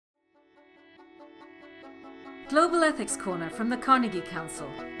Global Ethics Corner from the Carnegie Council.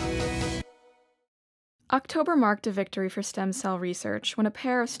 October marked a victory for stem cell research when a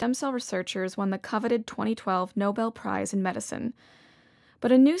pair of stem cell researchers won the coveted 2012 Nobel Prize in Medicine.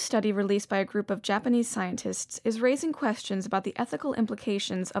 But a new study released by a group of Japanese scientists is raising questions about the ethical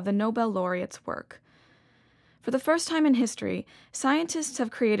implications of the Nobel laureates' work. For the first time in history, scientists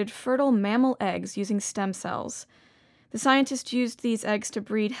have created fertile mammal eggs using stem cells. The scientists used these eggs to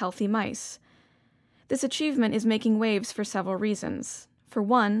breed healthy mice. This achievement is making waves for several reasons. For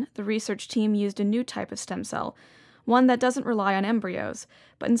one, the research team used a new type of stem cell, one that doesn't rely on embryos,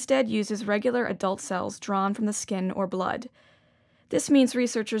 but instead uses regular adult cells drawn from the skin or blood. This means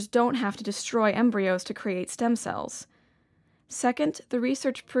researchers don't have to destroy embryos to create stem cells. Second, the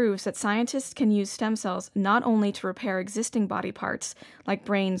research proves that scientists can use stem cells not only to repair existing body parts, like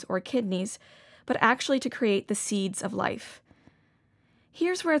brains or kidneys, but actually to create the seeds of life.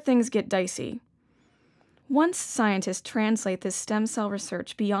 Here's where things get dicey. Once scientists translate this stem cell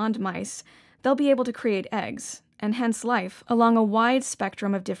research beyond mice, they'll be able to create eggs, and hence life, along a wide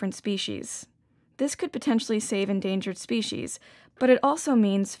spectrum of different species. This could potentially save endangered species, but it also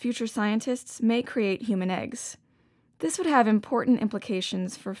means future scientists may create human eggs. This would have important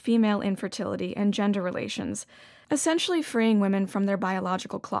implications for female infertility and gender relations, essentially freeing women from their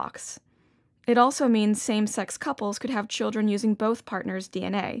biological clocks. It also means same-sex couples could have children using both partners'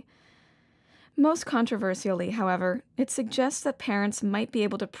 DNA. Most controversially, however, it suggests that parents might be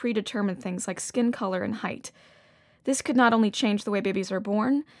able to predetermine things like skin color and height. This could not only change the way babies are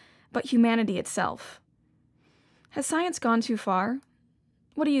born, but humanity itself. Has science gone too far?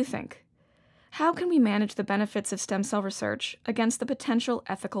 What do you think? How can we manage the benefits of stem cell research against the potential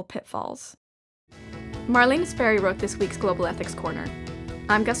ethical pitfalls? Marlene Sperry wrote this week's Global Ethics Corner.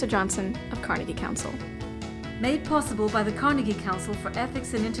 I'm Gusta Johnson of Carnegie Council. Made possible by the Carnegie Council for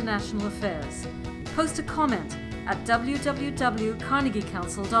Ethics in International Affairs. Post a comment at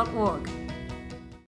www.carnegiecouncil.org.